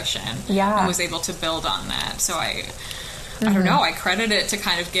like a cushion. Yeah. And was able to build on that. So I don't know, I credit it to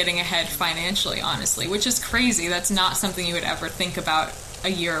kind of getting ahead financially, honestly, which is crazy. That's not something you would ever think about a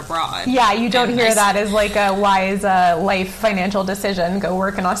year abroad. Yeah, you don't hear that as like a wise life financial decision. Go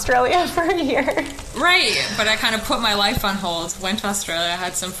work in Australia for a year. Right, but I kind of put my life on hold, went to Australia,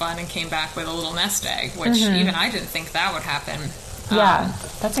 had some fun, and came back with a little nest egg, which even I didn't think that would happen. Yeah,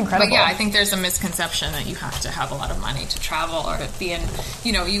 that's incredible. But yeah, I think there's a misconception that you have to have a lot of money to travel or to be in,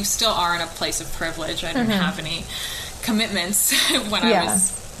 you know, you still are in a place of privilege. I didn't have any commitments when I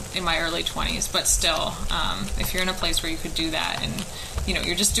was in my early 20s, but still, if you're in a place where you could do that and, you know,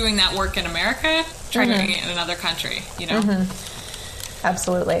 you're just doing that work in America, try doing it in another country, you know?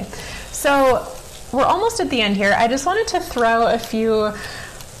 Absolutely. So we're almost at the end here. I just wanted to throw a few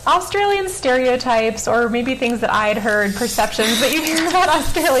Australian stereotypes or maybe things that I had heard, perceptions that you hear about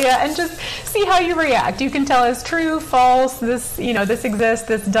Australia, and just see how you react. You can tell us true, false, this, you know, this exists,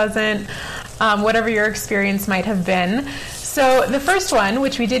 this doesn't, whatever your experience might have been. So the first one,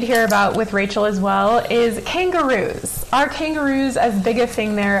 which we did hear about with Rachel as well, is kangaroos. Are kangaroos as big a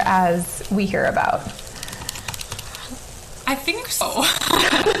thing there as we hear about? I think so.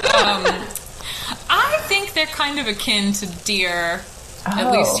 I think they're kind of akin to deer,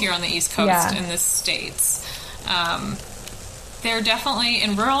 at least here on the East Coast in the States. They're definitely,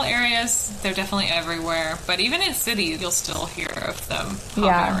 in rural areas, they're definitely everywhere. But even in cities, you'll still hear of them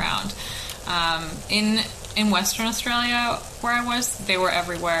popping around. In Western Australia, where I was, they were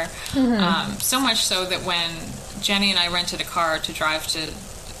everywhere. So much so that when Jenny and I rented a car to drive to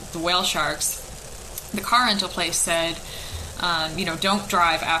the whale sharks, the car rental place said, you know, don't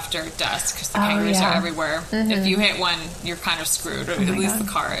drive after dusk because the kangaroos are everywhere. If you hit one, you're kind of screwed, or at least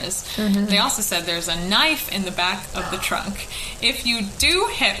the car is. They also said there's a knife in the back of the trunk. If you do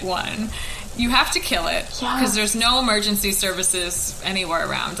hit one, you have to kill it because there's no emergency services anywhere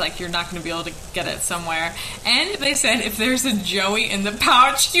around. Like, you're not going to be able to get it somewhere. And they said if there's a joey in the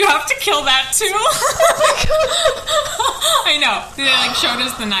pouch, you have to kill that too. I know. They like showed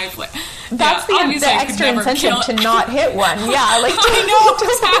us the knife. That's the extra incentive to not hit one. Yeah, like I know.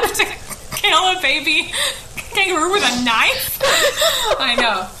 Just have to kill a baby kangaroo with a knife. I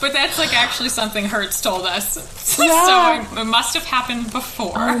know, but that's like actually something Hertz told us. So it must have happened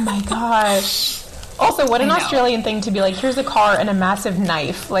before. Oh my gosh. Also, what an Australian thing to be like, here's a car and a massive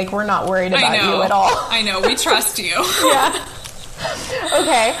knife. Like, we're not worried about you at all. I know, we trust you. Yeah.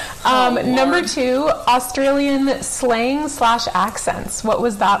 Okay. Number 2, Australian slang / accents. What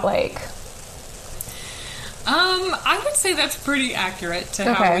was that like? I would say that's pretty accurate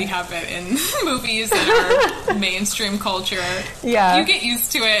to how we have it in movies and our mainstream culture. Yeah. You get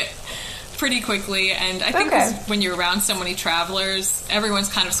used to it pretty quickly, and I think when you're around so many travelers, everyone's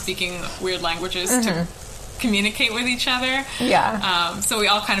kind of speaking weird languages to communicate with each other. Yeah. So we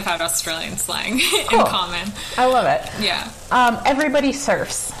all kind of have Australian slang in common. I love it. Yeah. Everybody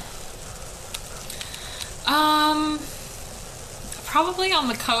surfs. Probably on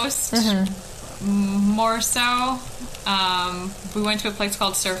the coast. More so. We went to a place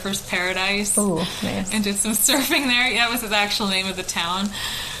called Surfers Paradise. Ooh, nice. And did some surfing there. Yeah, that was the actual name of the town.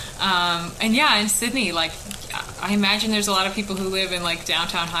 And yeah, in Sydney, like, I imagine there's a lot of people who live in like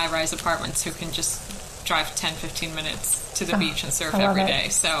downtown high-rise apartments who can just drive 10, 15 minutes to the beach and surf every day.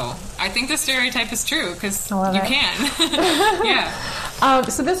 So I think the stereotype is true because you can. Yeah.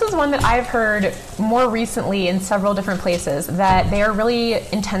 So this is one that I've heard more recently in several different places, that they are really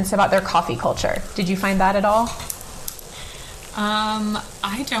intense about their coffee culture. Did you find that at all?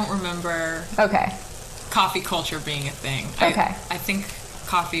 I don't remember coffee culture being a thing. I think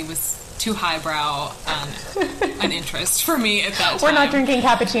coffee was too highbrow an interest for me at that time. We're not drinking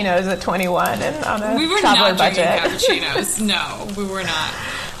cappuccinos at 21 and on a we were traveler not budget. Drinking cappuccinos. No, we were not.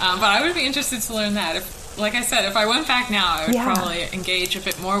 But I would be interested to learn that. Like I said, if I went back now, I would probably engage a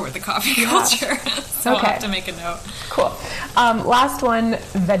bit more with the coffee culture. So I'll have to make a note. Cool. Last one,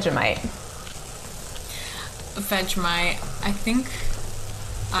 Vegemite. Vegemite. I think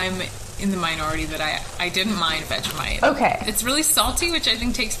I'm in the minority that I didn't mind Vegemite. Okay. It's really salty, which I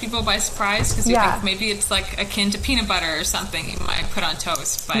think takes people by surprise because you think maybe it's like akin to peanut butter or something you might put on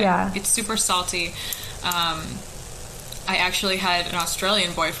toast, but it's super salty. I actually had an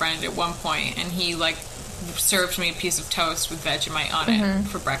Australian boyfriend at one point, and he like served me a piece of toast with Vegemite on it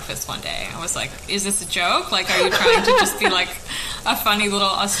for breakfast one day. I was like, is this a joke? Like, are you trying to just be like a funny little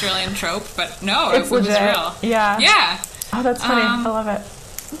Australian trope? But no, it was real. Yeah. Oh, that's funny. I love it.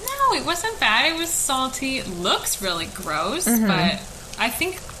 No, it wasn't bad. It was salty. It looks really gross, but I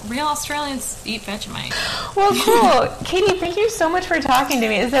think real Australians eat Vegemite. Well, cool. Katie, thank you so much for talking to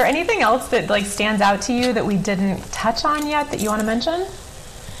me. Is there anything else that like stands out to you that we didn't touch on yet that you want to mention?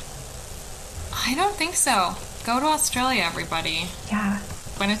 I don't think so. Go to Australia, everybody. Yeah.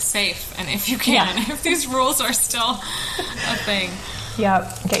 When it's safe, and if you can, if these rules are still a thing.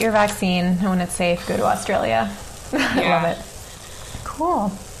 Yep. Get your vaccine, and when it's safe, go to Australia. I love it. Cool.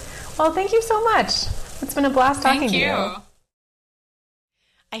 Well, thank you so much. It's been a blast talking to you.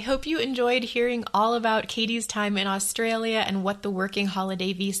 I hope you enjoyed hearing all about Katie's time in Australia and what the working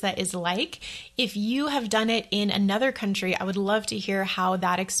holiday visa is like. If you have done it in another country, I would love to hear how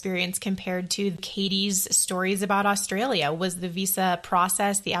that experience compared to Katie's stories about Australia. Was the visa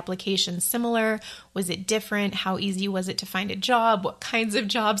process, the application similar? Was it different? How easy was it to find a job? What kinds of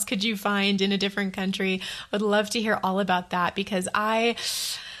jobs could you find in a different country? I would love to hear all about that because I'm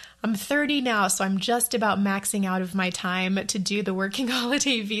 30 now, so I'm just about maxing out of my time to do the working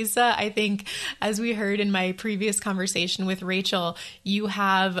holiday visa. I think, as we heard in my previous conversation with Rachel, you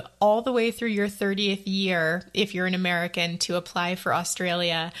have all the way through your 30th year, if you're an American, to apply for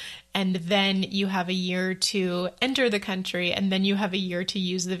Australia. And then you have a year to enter the country, and then you have a year to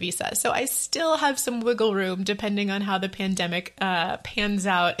use the visa. So I still have some wiggle room depending on how the pandemic pans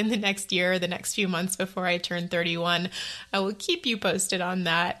out in the next year, the next few months before I turn 31. I will keep you posted on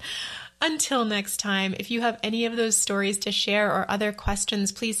that. Until next time, if you have any of those stories to share or other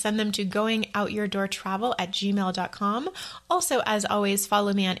questions, please send them to goingoutyourdoortravel@gmail.com. Also, as always,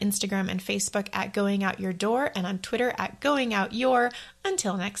 follow me on Instagram and Facebook at goingoutyourdoor and on Twitter at goingoutyour.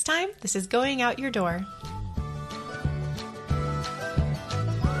 Until next time, this is Going Out Your Door.